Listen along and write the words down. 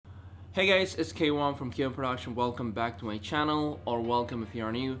Hey guys, it's Kaiwan from Kaiwan Production. Welcome back to my channel, or welcome if you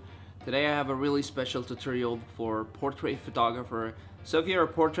are new. Today I have a really special tutorial for portrait photographer. So if you're a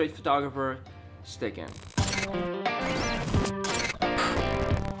portrait photographer, stick in.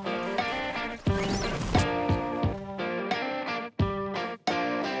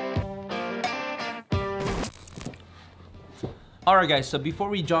 Alright guys, so before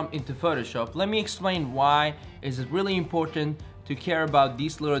we jump into Photoshop, let me explain why is it really important to care about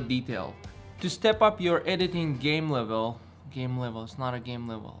these little details. To step up your editing it's not a game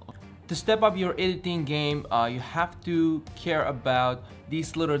level. To step up your editing game, you have to care about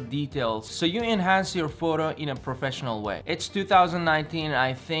these little details so you enhance your photo in a professional way. It's 2019,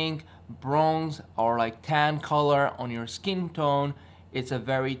 I think bronze or like tan color on your skin tone, it's a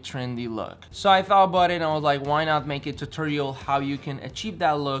very trendy look. So I thought about it and I was like, why not make a tutorial how you can achieve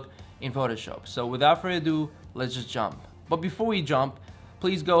that look in Photoshop. So without further ado, let's just jump. But before we jump,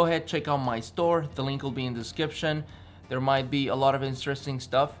 please go ahead, check out my store. The link will be in the description. There might be a lot of interesting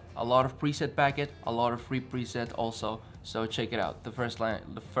stuff, a lot of preset packet, a lot of free preset also. So check it out. The first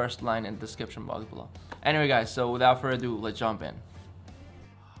line in the description box below. Anyway guys, so without further ado, let's jump in.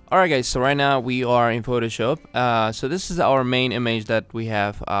 Alright guys, so right now we are in Photoshop. So this is our main image that we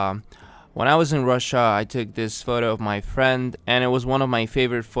have. When I was in Russia, I took this photo of my friend, and it was one of my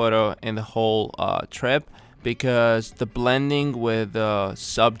favorite photo in the whole trip, because the blending with the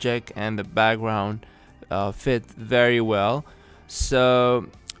subject and the background fit very well. So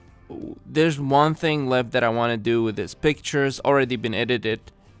there's one thing left that I want to do with this picture. It's already been edited.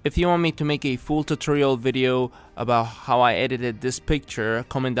 If you want me to make a full tutorial video about how I edited this picture,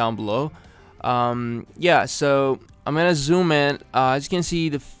 comment down below. Yeah, so I'm gonna zoom in. As you can see,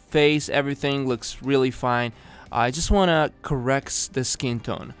 the face, everything looks really fine. I just want to correct the skin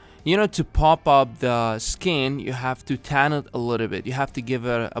tone. You know, to pop up the skin, you have to tan it a little bit. You have to give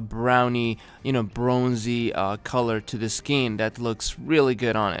it a brownie, you know, bronzy color to the skin that looks really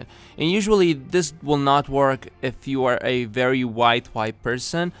good on it. And usually this will not work if you are a very white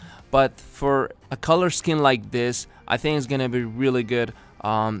person, but for a color skin like this, I think it's gonna be really good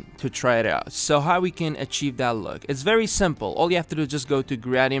to try it out. So how we can achieve that look? It's very simple. All you have to do is just go to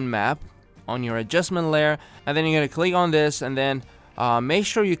gradient map on your adjustment layer, and then you're gonna click on this, and then make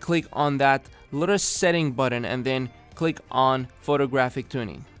sure you click on that little setting button and then click on photographic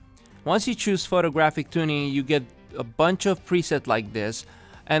tuning. Once you choose photographic tuning, you get a bunch of presets like this,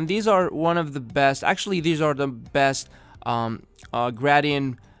 and these are one of the best, actually these are the best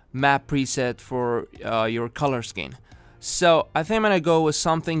gradient map preset for your color scheme. So I think I'm gonna go with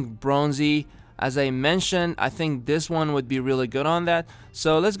something bronzy. As I mentioned, I think this one would be really good on that.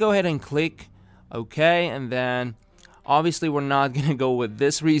 So let's go ahead and click OK, and then obviously we're not gonna go with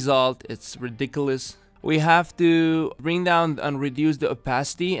this result, it's ridiculous. We have to bring down and reduce the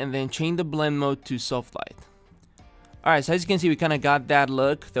opacity and then change the blend mode to soft light. Alright, so as you can see, we kind of got that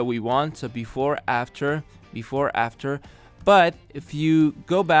look that we want. So before, after. But if you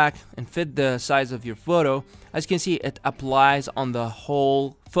go back and fit the size of your photo, as you can see, it applies on the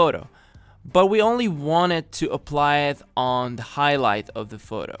whole photo. But we only want it to apply it on the highlight of the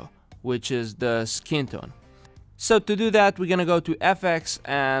photo, which is the skin tone. So to do that, we're gonna go to FX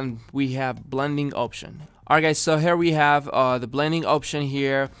and we have blending option. Alright guys, so here we have the blending option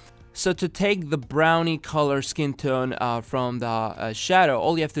here. So to take the brownie color skin tone from the shadow,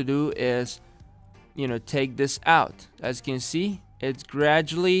 all you have to do is, you know, take this out. As you can see, it's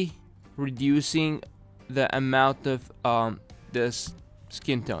gradually reducing the amount of this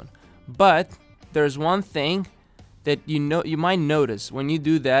skin tone. But there's one thing that you might notice when you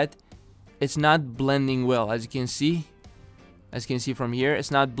do that. It's not blending well. As you can see from here,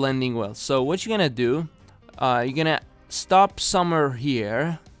 it's not blending well. So what you're gonna do, you're gonna stop somewhere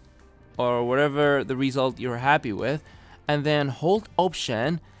here or whatever the result you're happy with, and then hold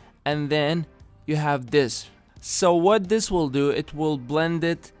option, and then you have this. So what this will do, it will blend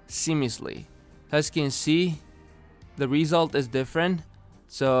it seamlessly. As you can see, the result is different.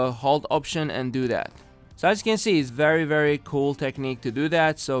 So hold option and do that. So as you can see, it's very cool technique to do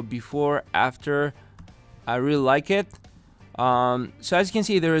that. So before, after, I really like it. So as you can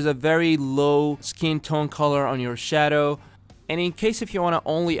see, there is a very low skin tone color on your shadow. And in case if you want to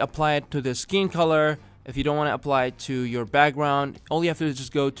only apply it to the skin color, if you don't want to apply it to your background, all you have to do is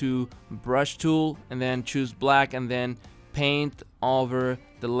just go to brush tool and then choose black and then paint over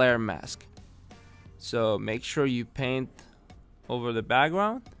the layer mask. So make sure you paint over the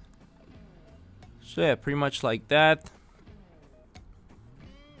background. So yeah, pretty much like that,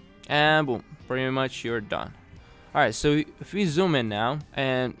 and boom, pretty much you're done. Alright, so if we zoom in now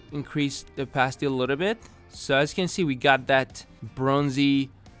and increase the opacity a little bit, so as you can see, we got that bronzy,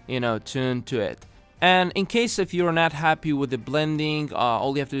 tune to it. And in case if you're not happy with the blending,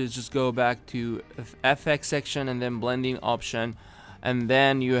 all you have to do is just go back to FX section and then blending option, and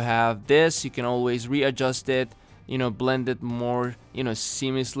then you have this. You can always readjust it, blend it more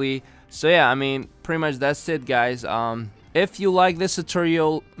seamlessly. So yeah, I mean, pretty much that's it, guys. If you like this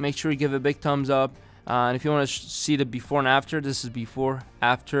tutorial, make sure you give a big thumbs up, and if you want to see the before and after, this is before,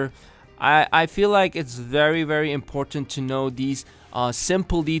 after. I feel like it's very, very important to know these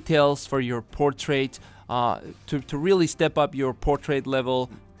simple details for your portrait, to really step up your portrait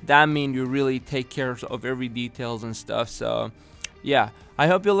level. That means you really take care of every details and stuff. So yeah, I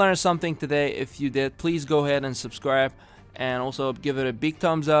hope you learned something today. If you did, please go ahead and subscribe, and also give it a big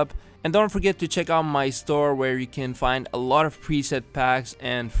thumbs up. And don't forget to check out my store, where you can find a lot of preset packs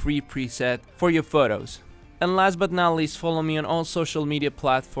and free preset for your photos. And last but not least, follow me on all social media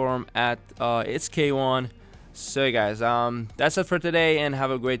platforms at it's Kaiwan. So guys, that's it for today, and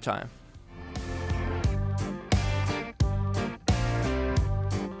have a great time.